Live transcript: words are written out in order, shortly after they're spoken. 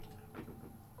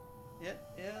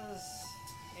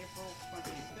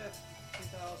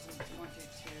2022.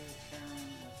 Karen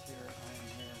is here. I am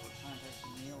here. We're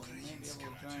contacting Neil. He may be able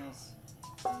to join us.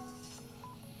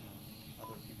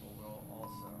 Other people will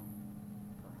also,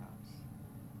 perhaps.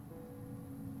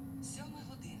 7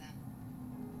 година.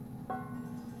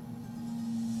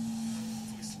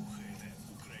 Ви слухаєте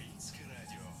Українське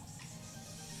радіо.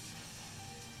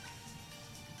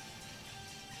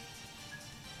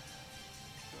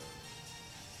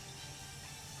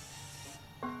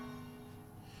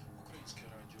 Українське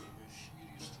радіо в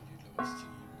ефірі. Студії для вас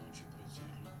цієї ночі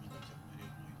працюють Людмила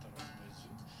Тягмарєвна і Тарас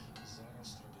Байзюк. Зараз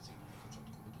традиційно на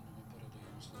початку години ми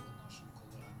передаємо слово нашим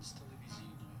колегам з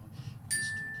телевізійної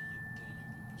студії, де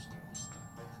є випуск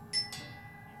останніх.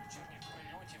 Вечірніх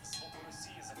прильотів з боку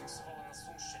Росії зафіксували на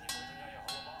Сумщині, повідомляє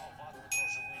голова ОВА Дмитро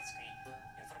Живицький.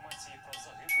 Інформації про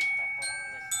загиблих та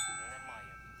поранених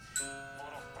немає.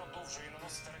 Ворог продовжує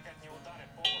наносити ракетні удари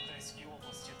по Одеській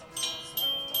області. Там вчора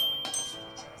знову вдарили по мосту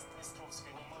через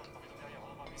Дністровський лиман, повідомляє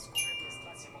голова військової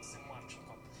адміністрації Максим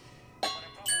Марченко.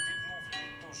 Переправу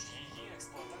відновлюють, тож її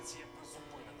експлуатація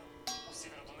призупинена. У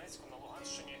Сєвєродонецьку на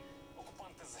Луганщині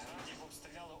окупанти з градів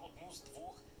обстріляли одну з 2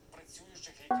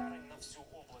 працюючих лікарень на всю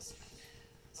область.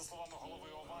 За словами голови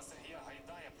ОВА Сергія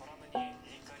Гайдая, поранені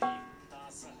лікарі та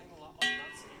загинула одна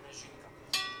цивільна жінка.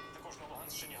 Також на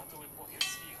Луганщині гатили по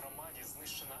Гірській громаді,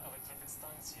 знищена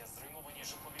електропідстанція, зруйновані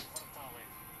житлові квартали,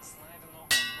 знайдено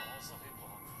одного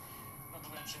загиблого. На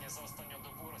Донеччині за останню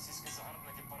добу російські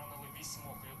загарбники поранили 8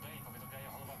 людей, повідомляє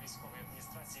голова військової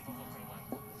адміністрації Павло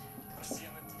Кириленко.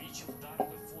 Росіяни двічі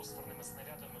вдарили фосфорними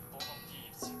снарядами по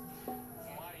Авдіївці. В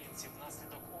Мар'їнці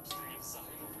внаслідок обстрілів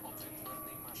загинув один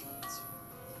мирний мешканець.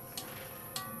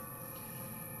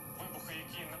 Вибухи,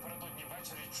 які напередодні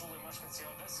ввечері чули мешканці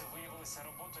Одеси, виявилися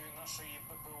роботою нашої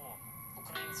ППО.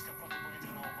 Українська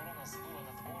протиповітряна оборона збила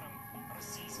над морем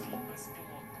російський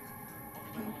безпілотник,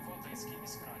 повідомили в Одеській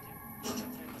міськраді. Ще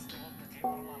 3 безпілотники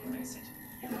 «Орлан-10»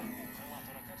 і одну крилату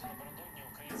ракету напередодні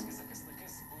українські захисники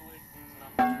збили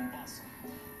над Донбасом.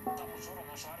 Там учора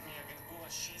наша армія відбила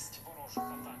 6 ворожих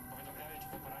атак, повідомляють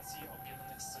в операції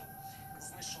Об'єднаних сил.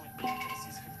 Знищили 5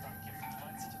 російських танків,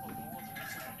 21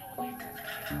 одиницю броньованої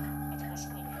техніки, а також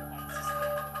одну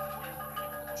артсистему, бойову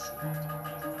броньовану машину,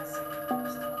 автомобіль та зенітну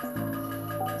установку.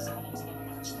 Загалом, за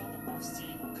даними Генштабу, по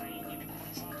всій Україні від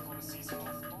початку російського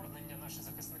вторгнення наші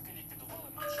захисники ліквідували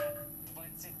майже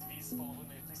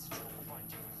 22,5 тисячі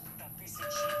окупантів та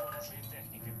тисячі ворожої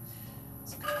техніки.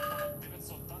 Зокрема, понад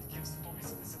 900 танків,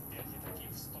 185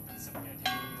 літаків, 155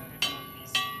 гелікоптерів та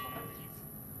 8 кораблів.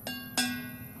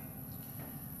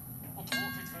 У 2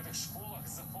 відкритих школах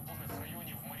захоплених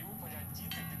районів Маріуполя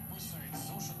діти підписують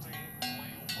зошити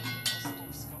 «Маріуполь,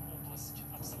 Ростовська область».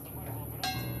 А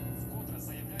псевдомер-колаборант вкотре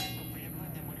заявляє про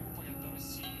приєднання Маріуполя до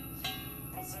Росії.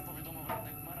 Про це повідомив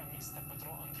радник мера міста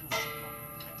Петро Андрющенко.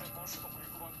 Він також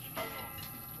опублікував і відео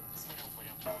з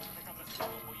Маріуполя, яка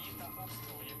врахувала бої та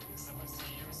обстріли, яких за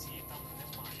версією Росії там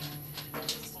немає.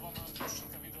 За словами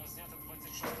Андрющенка, відео знято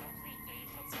 26 квітня, і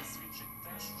про це свідчить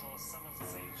те, що саме в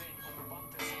цей день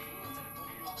окупанти закрили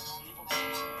територію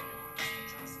лівобережного району міста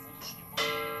через вуличні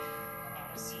бої. А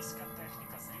російська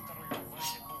техніка з літерою «В»,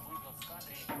 яку видно в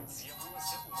кадрі,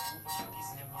 з'явилася у Маріуполі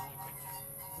після Великодня.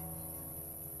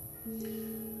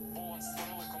 В ООН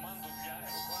створили команду для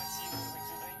евакуації мирних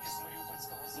людей із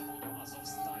Маріупольського заводу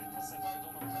 «Азовсталь». Про це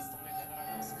повідомив представник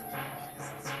генерального секретаря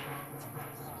організації Хак.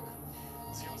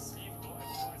 З його слів, до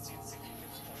евакуації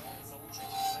цивільних ООН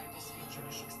залучать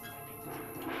найдосвідченіших співробітників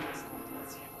управління з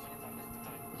координації гуманітарних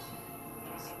питань. На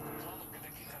розробку плану піде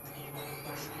кілька днів,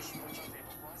 перш ніж почати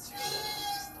евакуацію,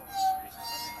 обидві сторони мають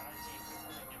надати гарантії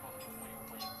припинення вогню в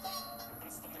Маріуполі.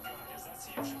 Представники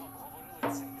організації вже обговорили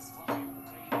це із владою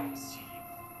України і Росії.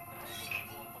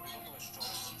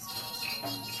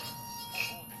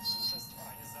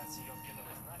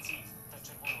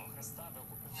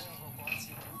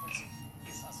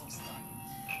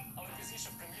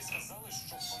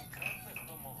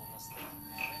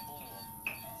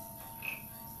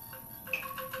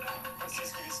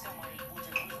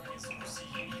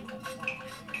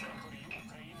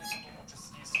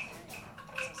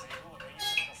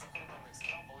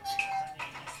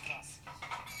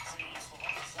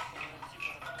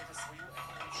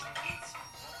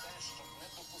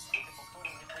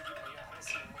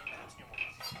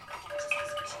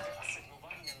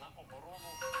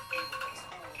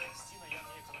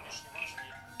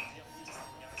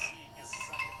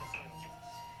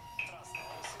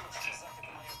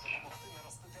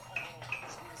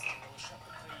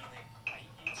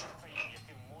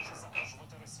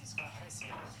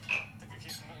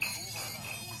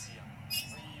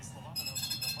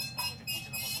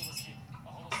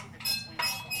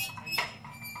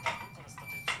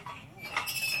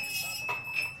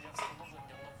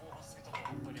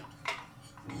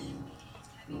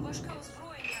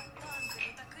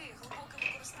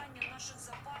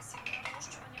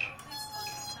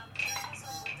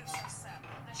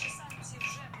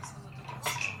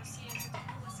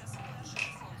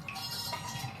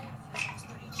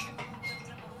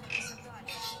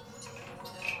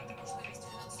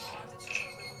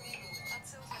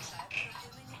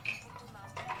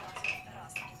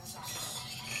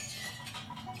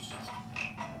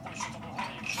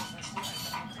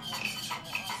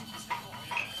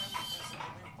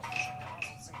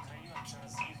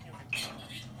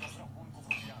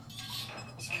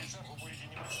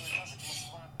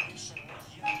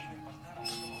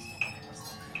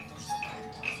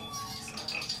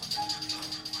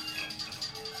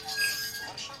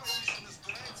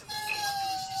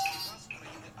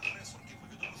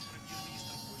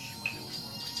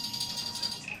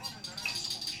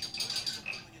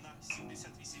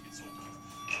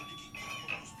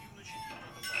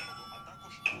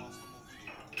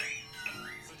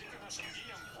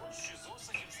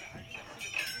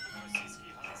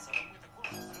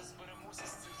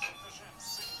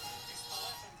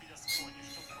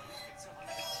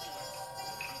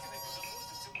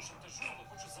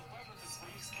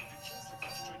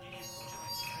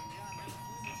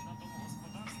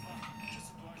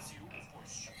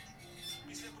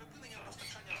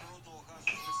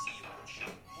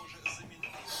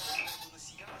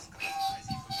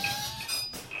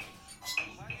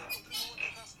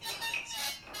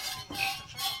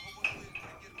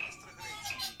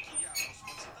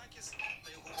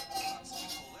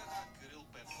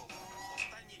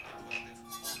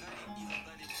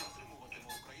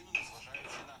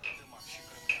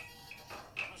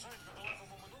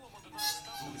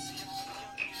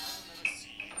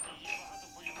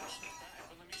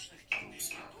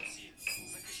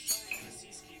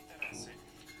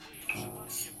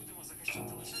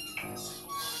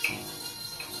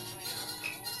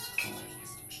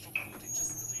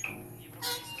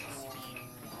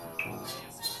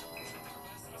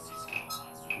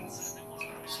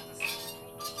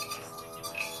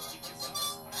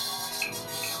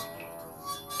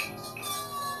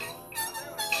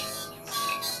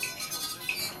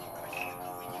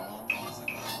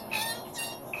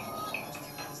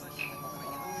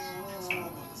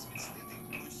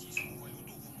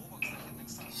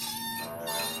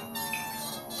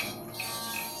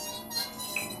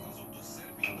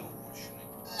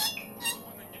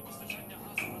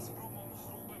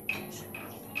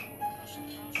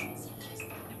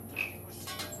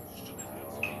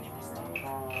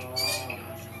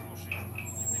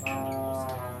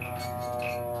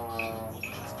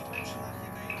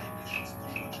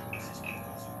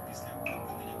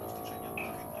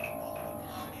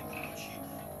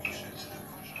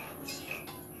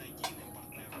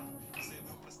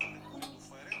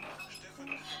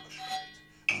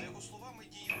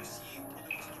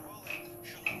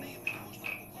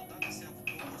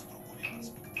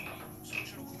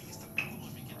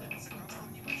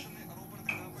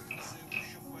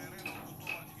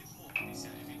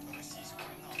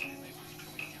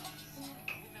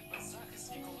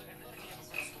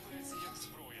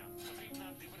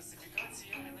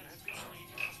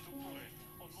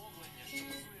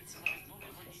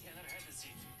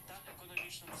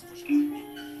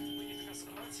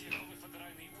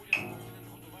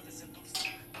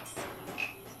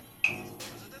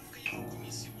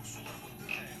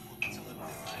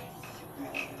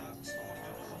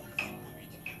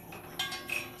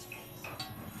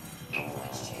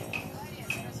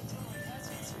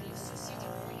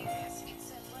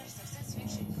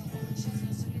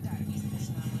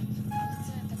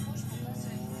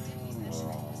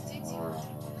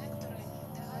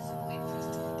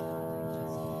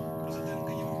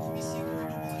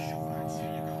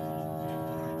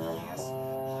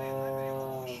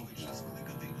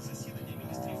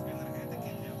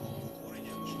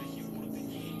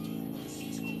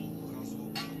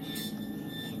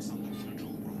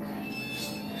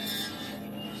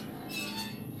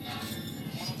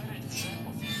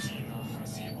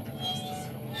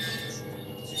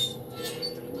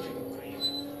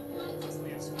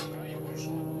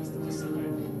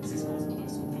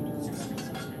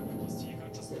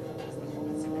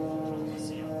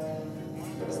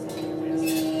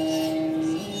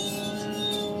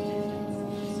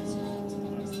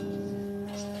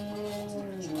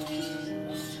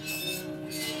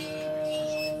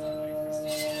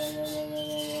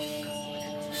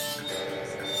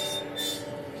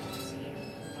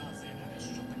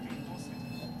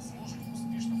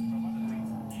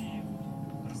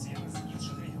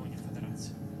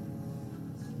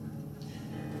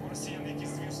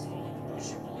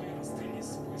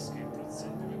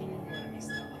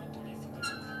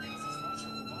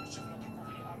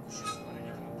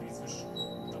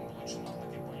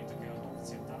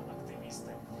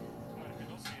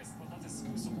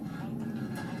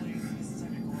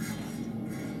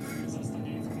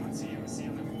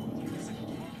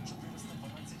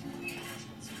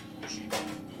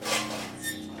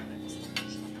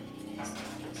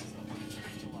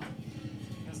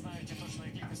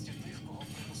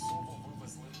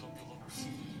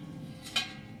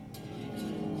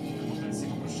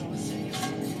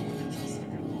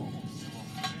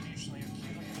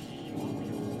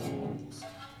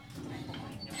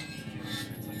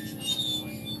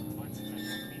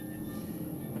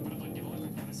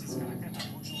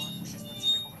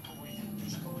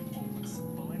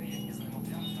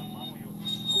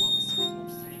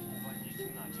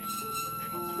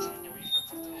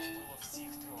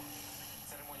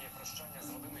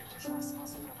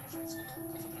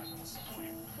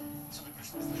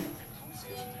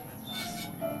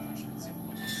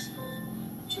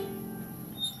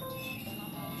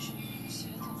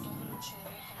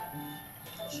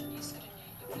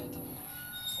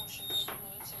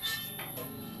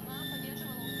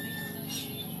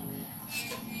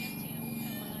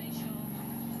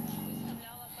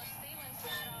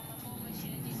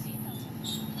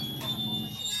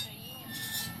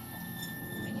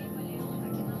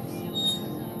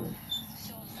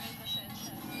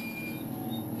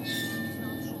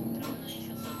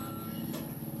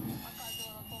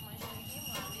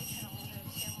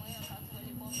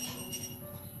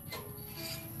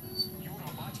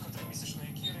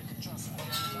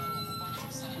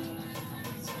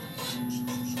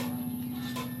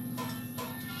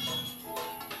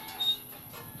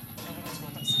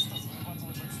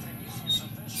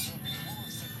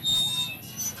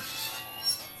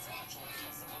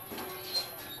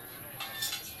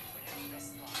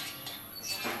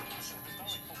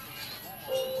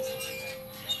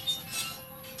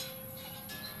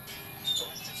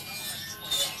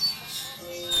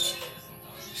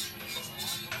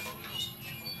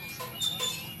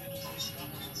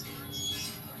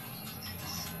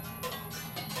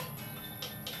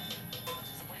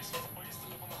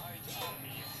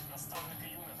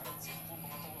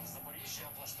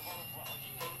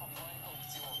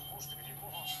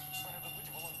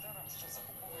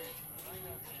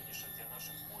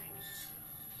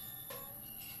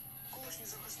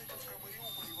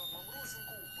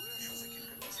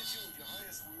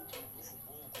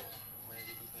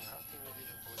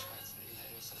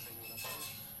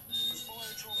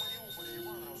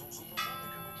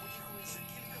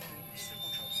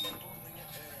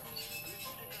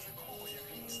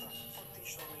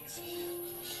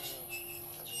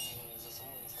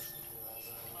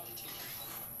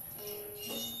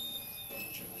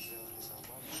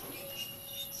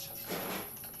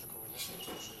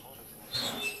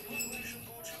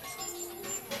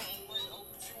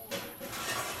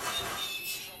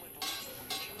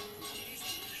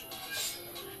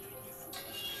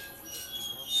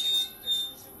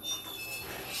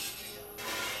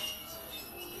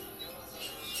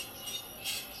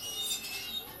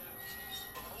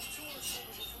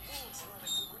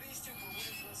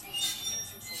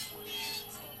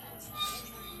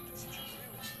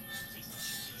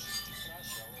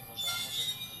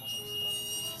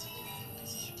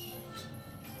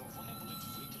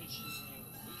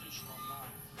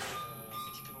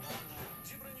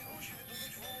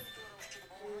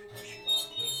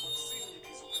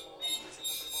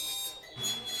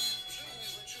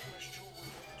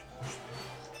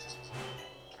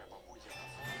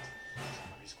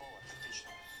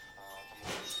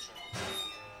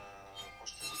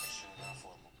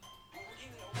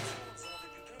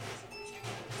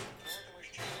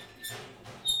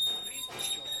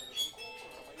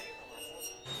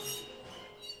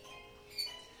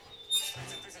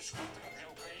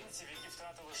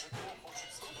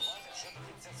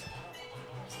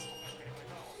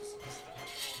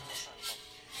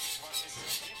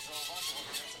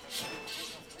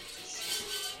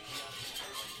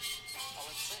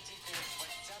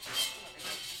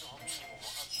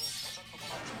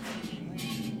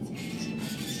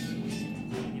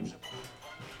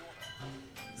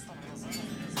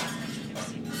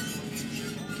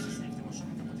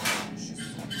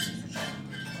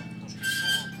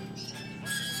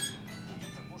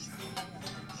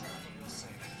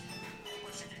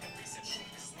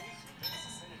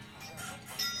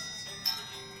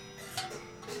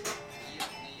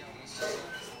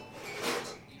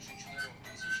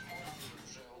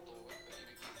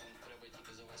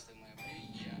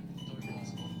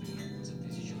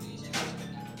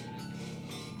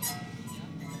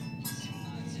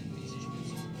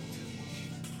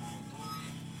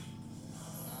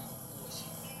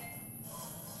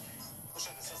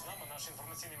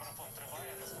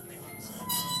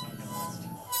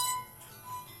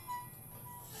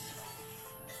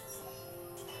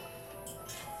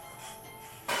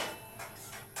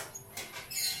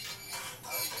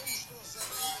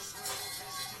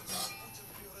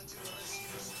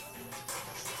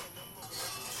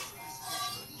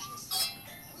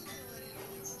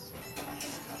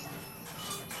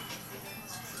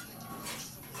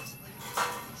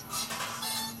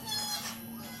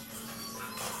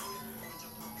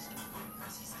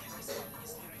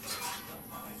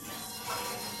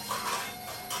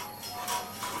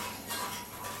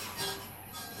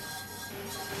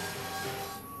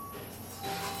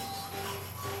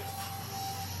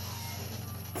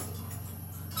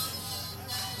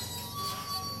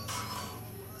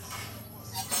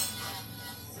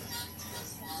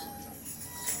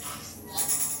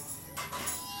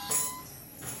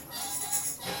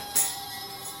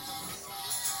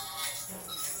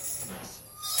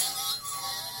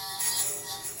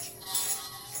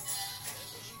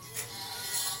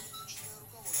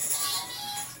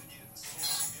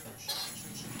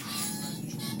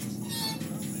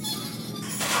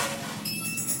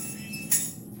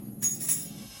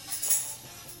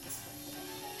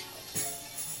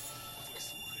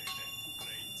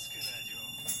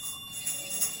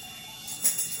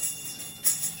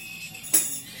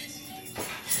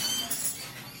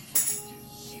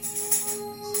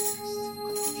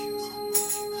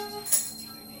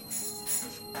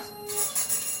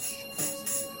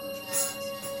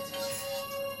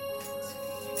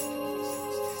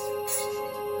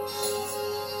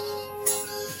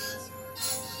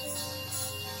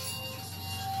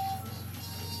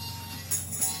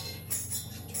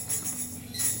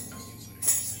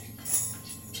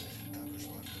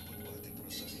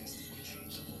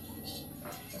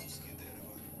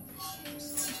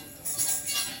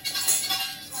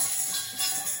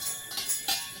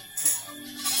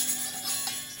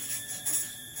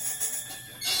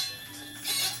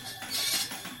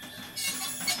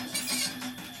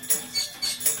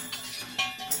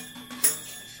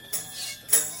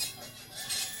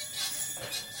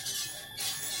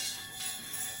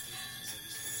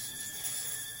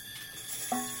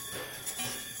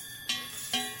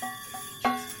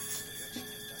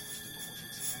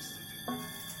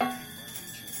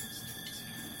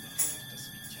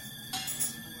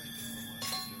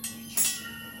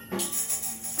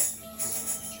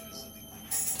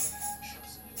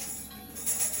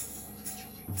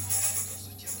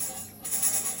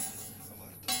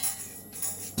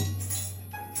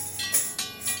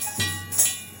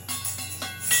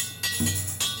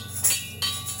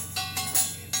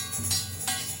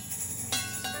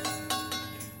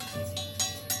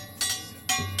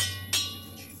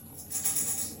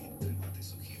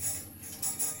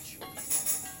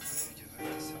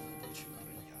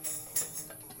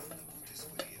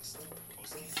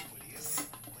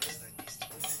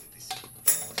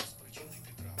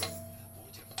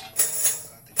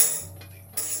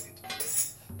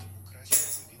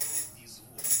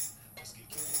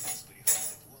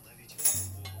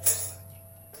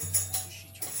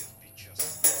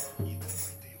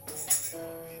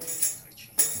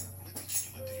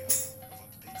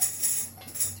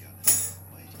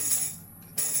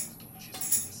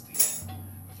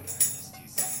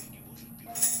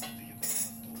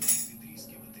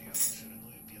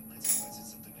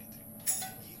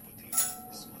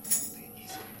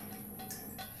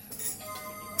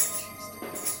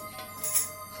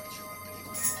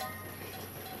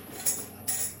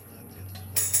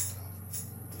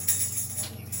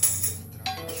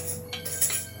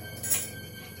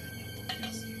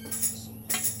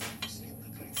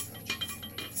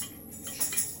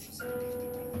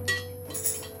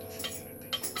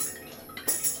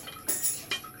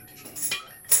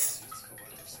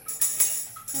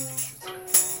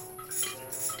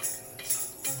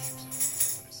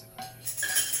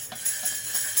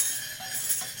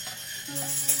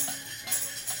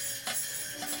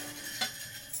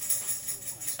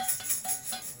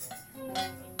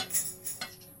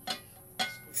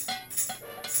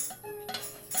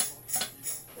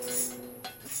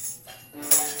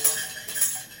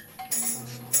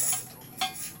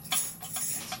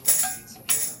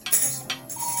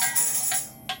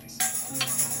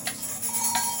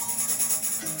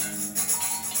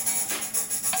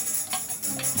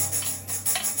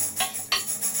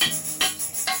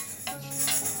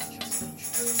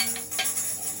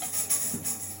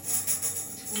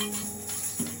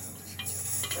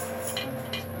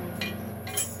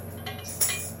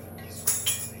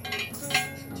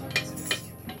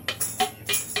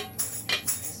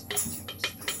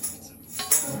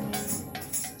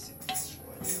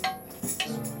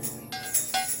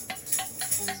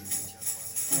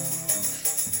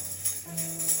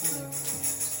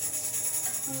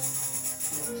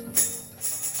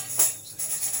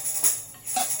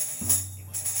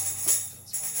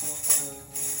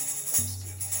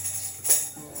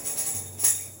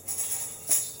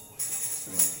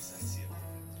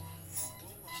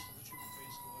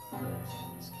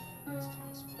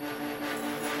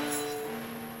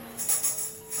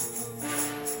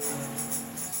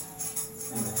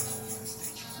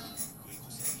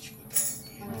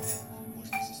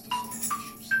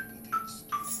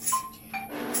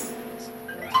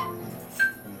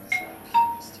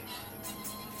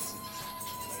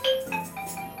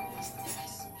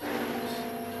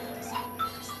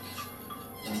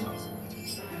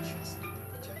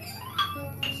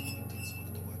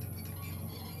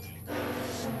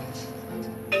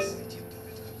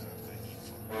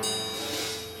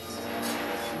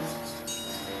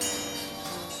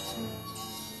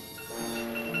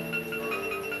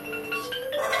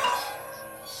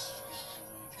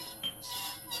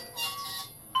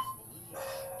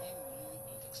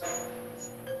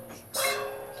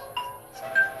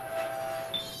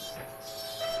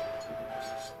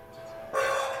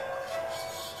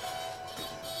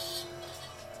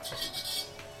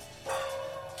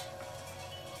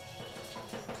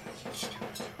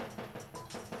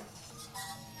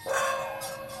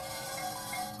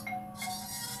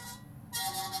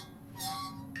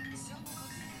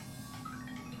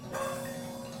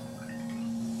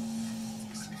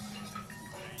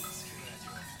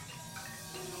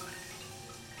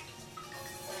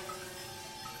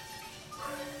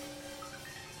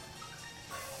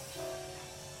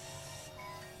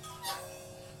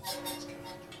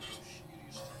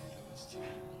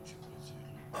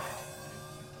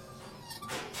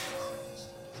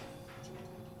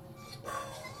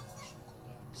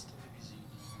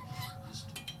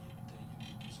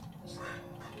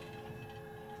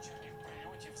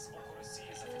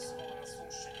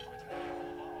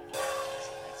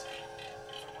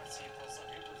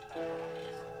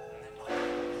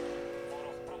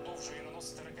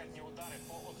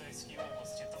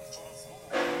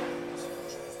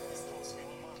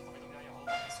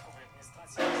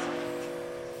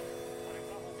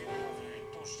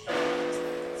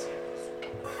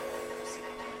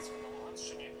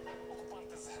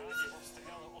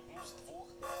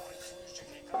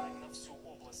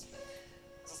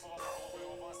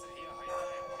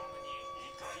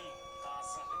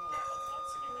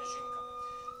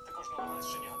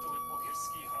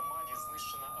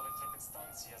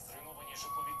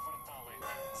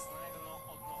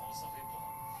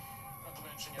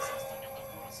 Німеччині за останню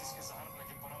добу російські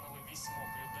загарбники поранили 8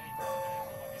 людей, повідомляє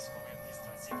голова військової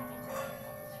адміністрації Павло Кравенко.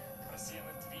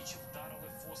 Росіяни двічі вдарили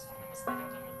фосфорними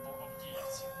снарядами по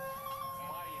Авдіївці. В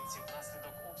Мар'їнці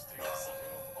внаслідок обстрілів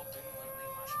загинув один мирний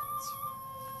мешканець.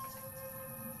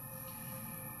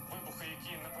 Вибухи,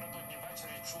 які напередодні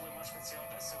ввечері чули мешканці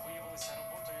Одеси, виявилися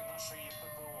роботою нашої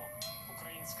ППО.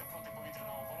 Українська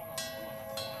протиповітряна оборона збила над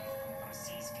морем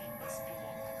російський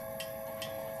безпілотник.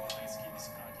 Повідомили в Орленській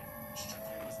міськраді. Ще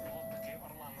 3 безпілотники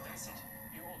 «Орлан-10»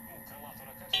 і 1 крилату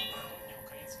ракету напередодні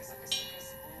українські захисники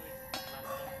збили над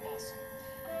Донбасом.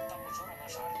 Там учора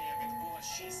наша армія відбила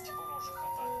 6 ворожих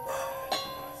атак по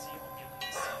операції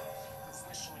 «Об'єднаних сил».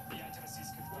 Знищили 5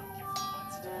 російських танків,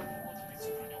 21 одиницю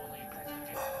броньованої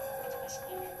техніки, а також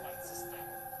 1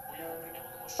 артсистему, бойову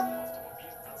броньовану машину,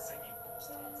 автомобіль та зенітну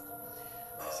установку.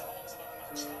 Загалом, за даними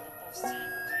Генштабу, по всій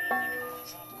Україні від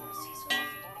початку російського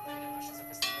вторгнення наші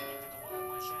захисники ліквідували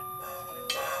майже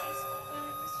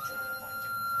 22,5 тисячі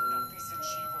окупантів та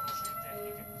тисячі ворожої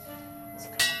техніки.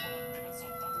 Зокрема, понад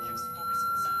 900 танків,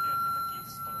 185 літаків,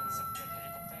 155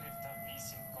 гелікоптерів та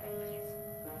 8 кораблів.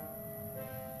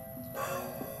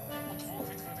 У 2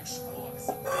 відкритих школах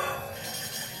за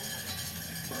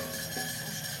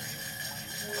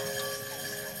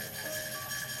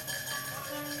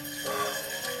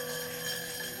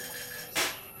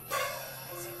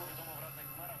Це повідомив радник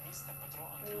мера міста Петро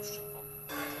Андрющенко.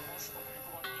 Також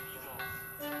опублікував і відео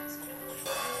з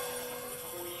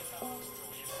бої та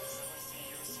обстрілів за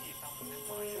версією Росії там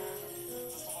немає.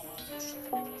 За словами Андрющенка,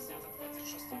 відео знято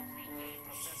 26 квітня, і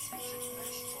про це свідчить те,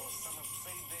 що саме в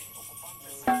цей день окупанти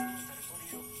зайняли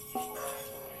територію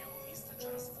Лівобережного району міста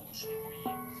через вуличні бої.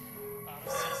 А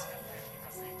російська техніка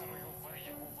з літерою «В»,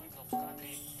 яку видно в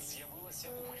кадрі, з'явилася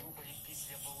у Маріуполі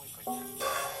після Великодня.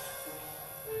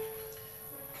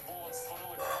 ООН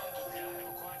створили команду для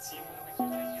евакуації мирних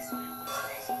людей із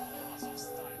Маріупольського заводу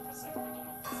 «Азовсталь». Про це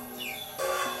повідомив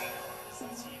представник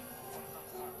організації Фернанд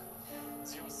Хак. З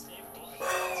його слів, до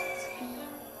евакуації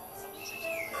цивільних залучені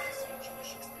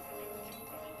найдосвідченіших співробітників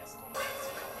управління з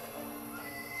координації гуманітарних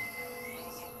питань. На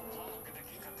розробку плану піде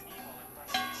кілька днів, але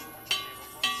перш ніж почати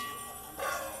евакуацію,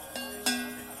 обидві сторони мають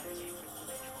дати гарантії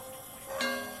припинення вогню в Маріуполі.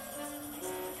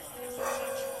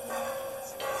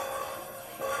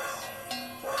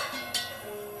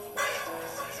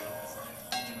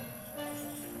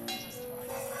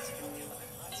 Представники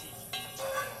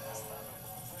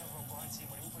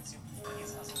організації «Chung»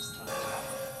 із Азовсталі.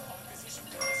 Але пізніше в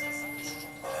Києві сказали,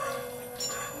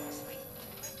 що грошей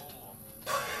не було.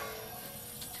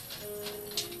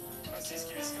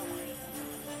 Російські війська мають бути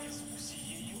виведені з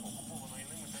усієї окупованої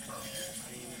ними території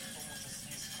України, в тому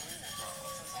числі з Криму. Про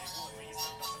це заявила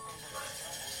міністерка закордонних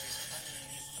справ Великобританії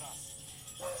Ліз Трас.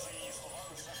 За її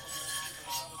словами, Захід необхідно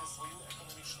направити свою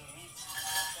економічну міць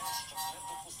на те, щоб не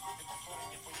допустити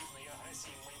повторення подібної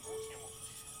агресії в майбутньому,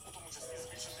 у тому числі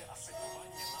збільшити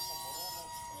асигнування на оборону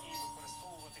і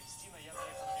використовувати всі наявні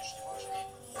економічні важелі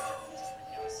для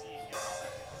витіснення Росії із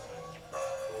західних ринків.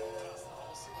 Трас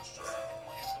наголосила, що Захід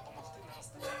має допомогти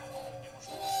наростити оборонні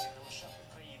можливості не лише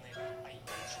України, а й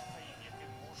інших країн, яким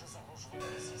може загрожувати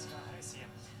російська агресія,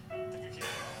 таких як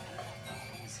Молдова та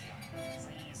Грузія.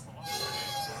 За її словами,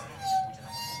 президент Путіна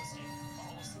можливості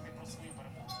оголосити про свою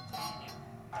перемогу в Україні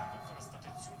та використати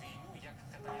цю війну як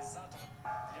каталізатор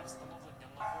для встановлення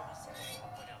нового світового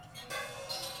порядку.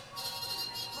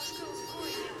 Важке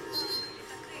озброєння, танки,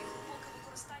 літаки, глибоке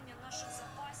використання наших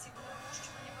запасів,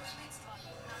 нарощування виробництва.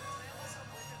 Нам треба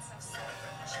зробити це все.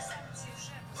 Наші санкції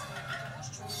вже призвели до того,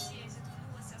 що Росія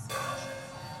зіткнулася з кризою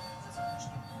за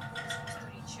зовнішнім опором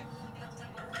сторіччя. І нам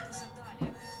треба рухатися далі.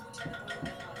 Путін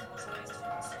не повинен мати можливість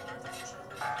фінансувати чужих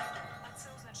виробників. А це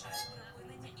означає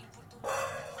припинення імпорту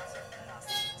газу раз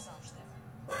і назавжди.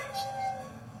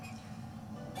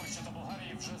 Польща та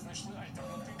Болгарія вже знайшли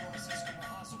альтернативу російському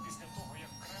газу після того,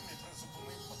 як Кремль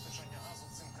призупинив постачання газу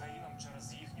цим країнам через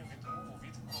їхню відмову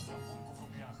від розрахунку в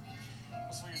рублях.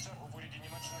 У свою чергу в уряді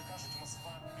Німеччини кажуть,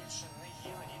 Москва більше не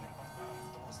є надійним партнером в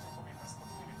довгостроковій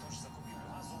перспективі, тож закупівлю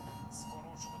газу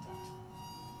скорочуватимуть.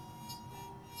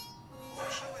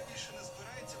 Варшава більше не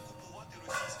збирається купувати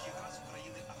російський газ у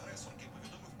країни-агресорки,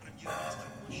 повідомив прем'єр-міністр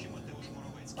Польщі Матеуш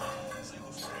Моровецький. За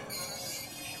його словами,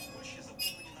 сховища в Польщі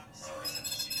заповнені на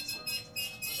 77%.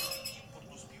 Завдяки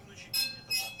імпорту з півночі, півдня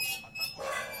та заходу, а також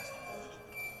власного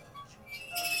видобутку.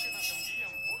 Завдяки нашим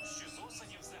діям Польщі з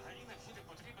осені взагалі не буде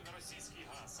потрібен російський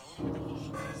газ. Але ми також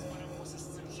розберемося з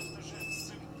цим шантажем, з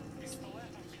цим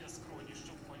пістолетом біля скроні,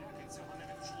 щоб поляки цього не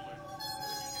відчули. Ми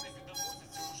не тільки не піддамося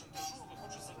цьому шантажу, але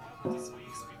хочу запевнити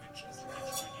своїх співвітчизників,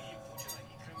 що дії Путіна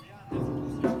і Кремля не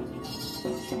вплинуть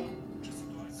на чи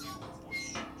ситуацію у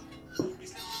Польщі.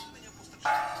 Після припинення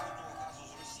постачання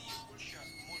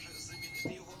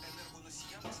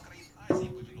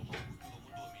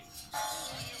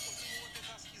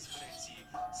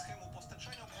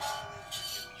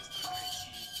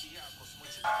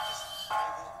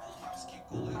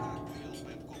колега